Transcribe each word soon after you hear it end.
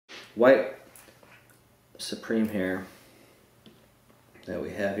white Supreme hair that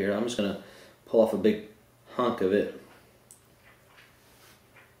we have here. I'm just going to pull off a big hunk of it.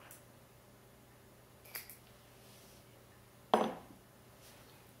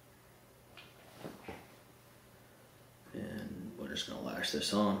 And we're just going to lash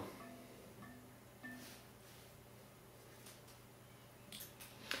this on.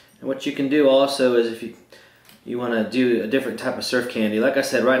 And what you can do also is if you want to do a different type of surf candy. Like I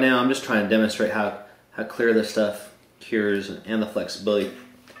said, right now I'm just trying to demonstrate how clear this stuff cures and the flexibility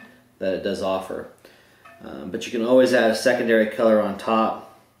that it does offer. But you can always add a secondary color on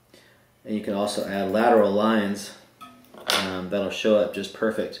top, and you can also add lateral lines that'll show up just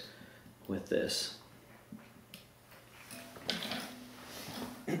perfect with this.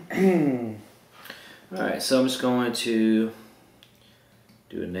 Alright, so I'm just going to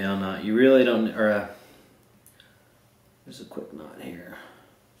do a nail knot. You really don't, there's a quick knot here.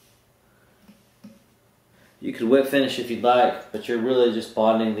 You could whip finish if you'd like, but you're really just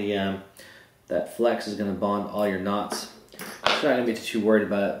bonding the, that flex is going to bond all your knots. I'm not going to be too worried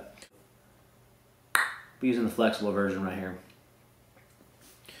about it. I'm using the flexible version right here.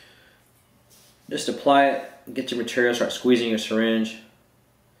 Just apply it, get your material, start squeezing your syringe,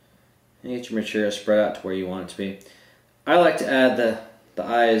 and get your material spread out to where you want it to be. I like to add the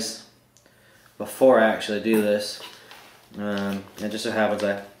eyes before I actually do this. And it just so happens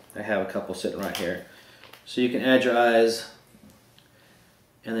I have a couple sitting right here. So you can add your eyes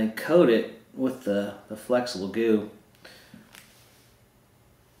and then coat it with the flexible goo.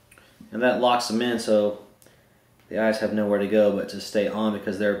 And that locks them in so the eyes have nowhere to go but to stay on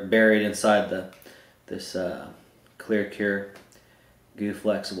because they're buried inside this Clear Cure Goo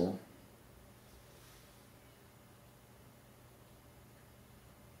Flexible.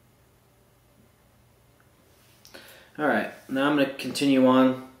 Alright, now I'm going to continue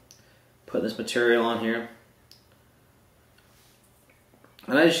on putting this material on here.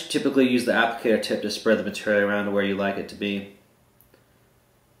 And I just typically use the applicator tip to spread the material around to where you like it to be.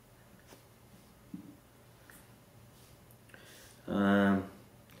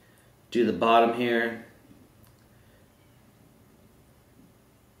 Do the bottom here.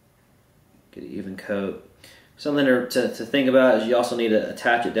 Get an even coat. Something to think about is you also need to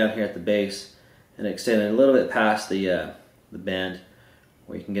attach it down here at the base and extend it a little bit past the bend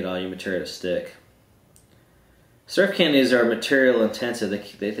where you can get all your material to stick. Surf candies are material intensive.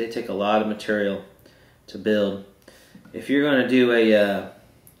 They take a lot of material to build. If you're going to do a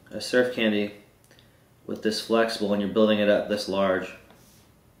surf candy with this flexible and you're building it up this large,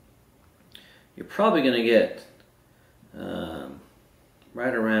 you're probably going to get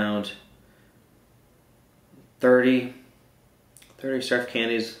right around 30 surf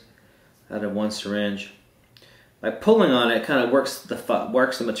candies out of one syringe. By pulling on it, kind of works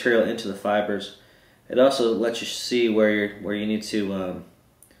the material into the fibers. It also lets you see where you need to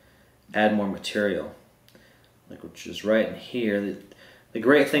add more material, which is right in here. The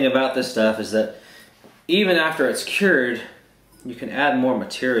great thing about this stuff is that even after it's cured, you can add more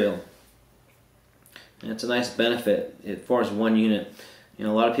material. And it's a nice benefit. It forms one unit. You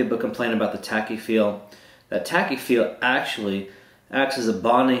know, a lot of people complain about the tacky feel. That tacky feel actually acts as a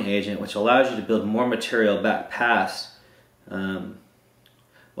bonding agent, which allows you to build more material back past. Well,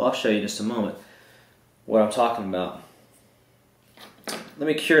 I'll show you in just a moment what I'm talking about. Let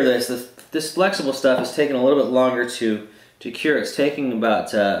me cure this. This flexible stuff is taking a little bit longer to cure. It's taking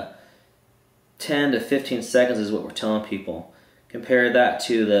about 10 to 15 seconds is what we're telling people. Compare that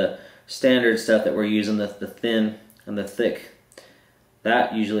to the standard stuff that we're using, the thin and the thick.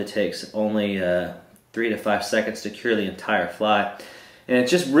 That usually takes only 3 to 5 seconds to cure the entire fly. And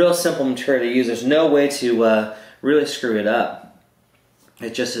it's just real simple material to use. There's no way to really screw it up.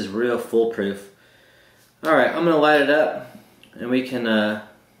 It just is real foolproof. Alright, I'm going to light it up and we can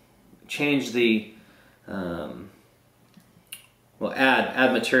change the, well,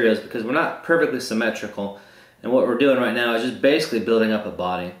 add materials because we're not perfectly symmetrical. And what we're doing right now is just basically building up a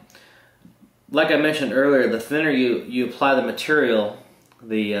body. Like I mentioned earlier, the thinner you apply the material,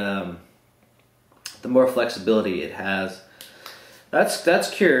 the more flexibility it has.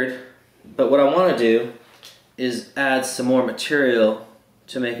 That's cured, but what I want to do is add some more material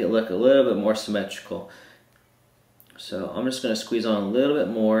to make it look a little bit more symmetrical. So I'm just going to squeeze on a little bit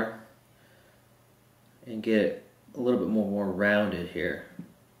more and get it a little bit more rounded here.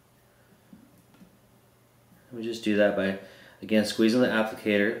 We just do that by, again, squeezing the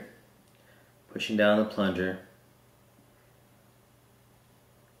applicator, pushing down the plunger,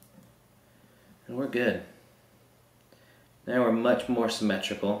 and we're good. Now we're much more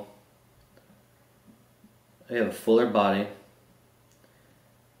symmetrical. We have a fuller body.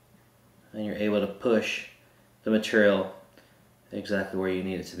 and you're able to push the material exactly where you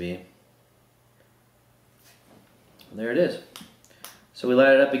need it to be. There it is. So we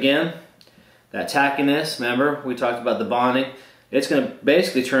light it up again. That tackiness, remember we talked about the bonding, it's going to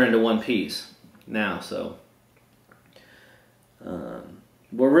basically turn into one piece now. So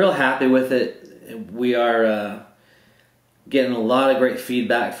we're real happy with it. We are getting a lot of great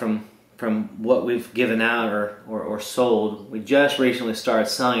feedback from what we've given out or sold. We just recently started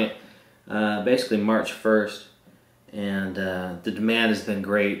selling it basically March 1st, and the demand has been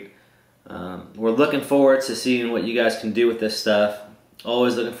great. We're looking forward to seeing what you guys can do with this stuff.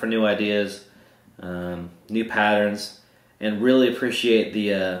 Always looking for new ideas, new patterns, and really appreciate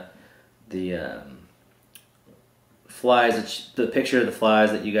the flies, the picture of the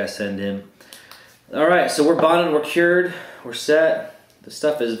flies that you guys send in. Alright, so we're bonded, we're cured, we're set. The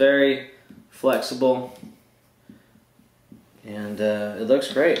stuff is very flexible, and it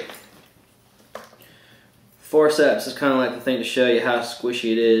looks great. Forceps is kind of like the thing to show you how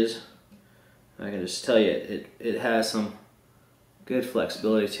squishy it is. I can just tell you it has some good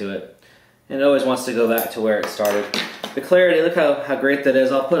flexibility to it, and it always wants to go back to where it started. The clarity, look how great that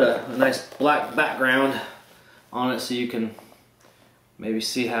is. I'll put a nice black background on it so you can maybe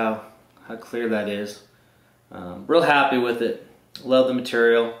see how clear that is. Real happy with it. Love the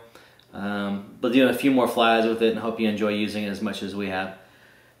material. But doing a few more flies with it, and hope you enjoy using it as much as we have.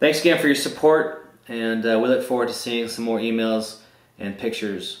 Thanks again for your support, and we look forward to seeing some more emails and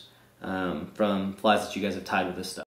pictures from flies that you guys have tied with this stuff.